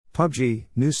PUBG,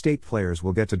 new state players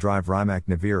will get to drive Rimac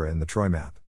Nevera in the Troy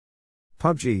map.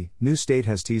 PUBG, new state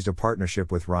has teased a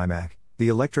partnership with Rimac, the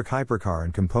electric hypercar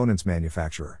and components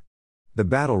manufacturer. The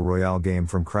Battle Royale game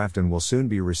from Krafton will soon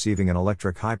be receiving an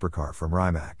electric hypercar from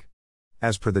Rimac.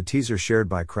 As per the teaser shared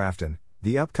by Krafton,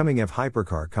 the upcoming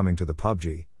hypercar coming to the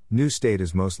PUBG, new state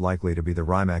is most likely to be the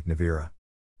Rimac Nevera.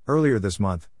 Earlier this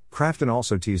month, Krafton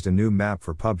also teased a new map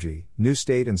for PUBG, new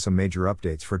state and some major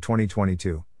updates for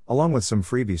 2022, along with some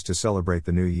freebies to celebrate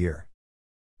the new year.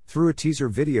 Through a teaser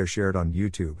video shared on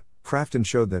YouTube, Krafton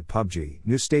showed that PUBG,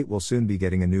 new state will soon be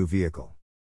getting a new vehicle.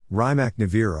 Rimac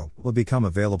Nevera will become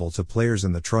available to players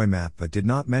in the Troy map but did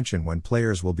not mention when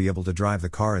players will be able to drive the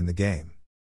car in the game.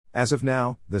 As of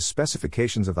now, the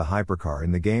specifications of the hypercar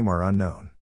in the game are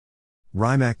unknown.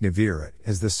 Rimac Nevera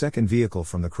is the second vehicle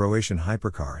from the Croatian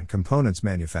hypercar and components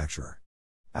manufacturer.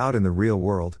 Out in the real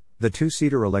world, the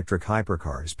two-seater electric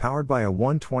hypercar is powered by a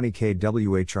 120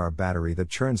 kWh battery that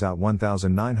churns out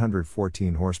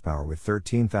 1,914 horsepower with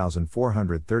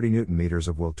 13,430 Nm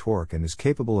of wheel torque and is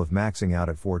capable of maxing out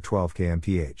at 412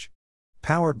 kmph.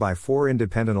 Powered by 4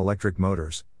 independent electric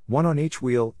motors, one on each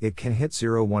wheel, it can hit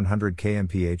 0-100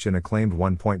 kmph in a claimed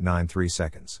 1.93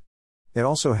 seconds. It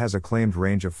also has a claimed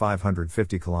range of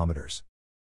 550 kilometers.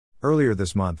 Earlier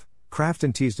this month,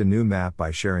 Krafton teased a new map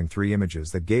by sharing 3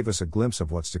 images that gave us a glimpse of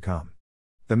what's to come.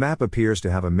 The map appears to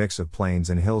have a mix of plains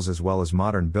and hills as well as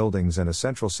modern buildings and a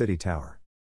central city tower.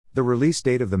 The release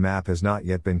date of the map has not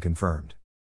yet been confirmed.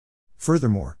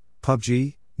 Furthermore,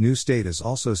 PUBG, new state is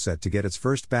also set to get its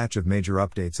first batch of major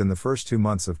updates in the first 2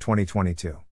 months of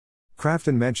 2022.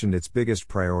 Krafton mentioned its biggest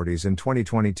priorities in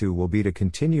 2022 will be to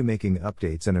continue making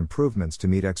updates and improvements to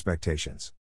meet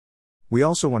expectations. We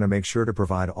also want to make sure to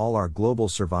provide all our global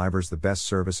survivors the best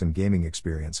service and gaming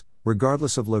experience,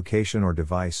 regardless of location or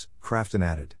device, Krafton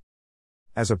added.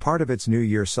 As a part of its New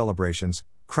Year celebrations,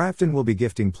 Krafton will be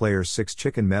gifting players 6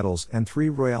 chicken medals and 3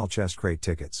 Royale chest crate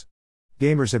tickets.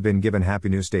 Gamers have been given Happy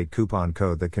New State coupon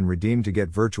code that can redeem to get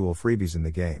virtual freebies in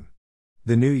the game.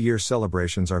 The New Year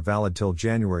celebrations are valid till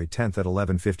January 10 at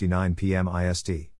 11:59 p.m. IST.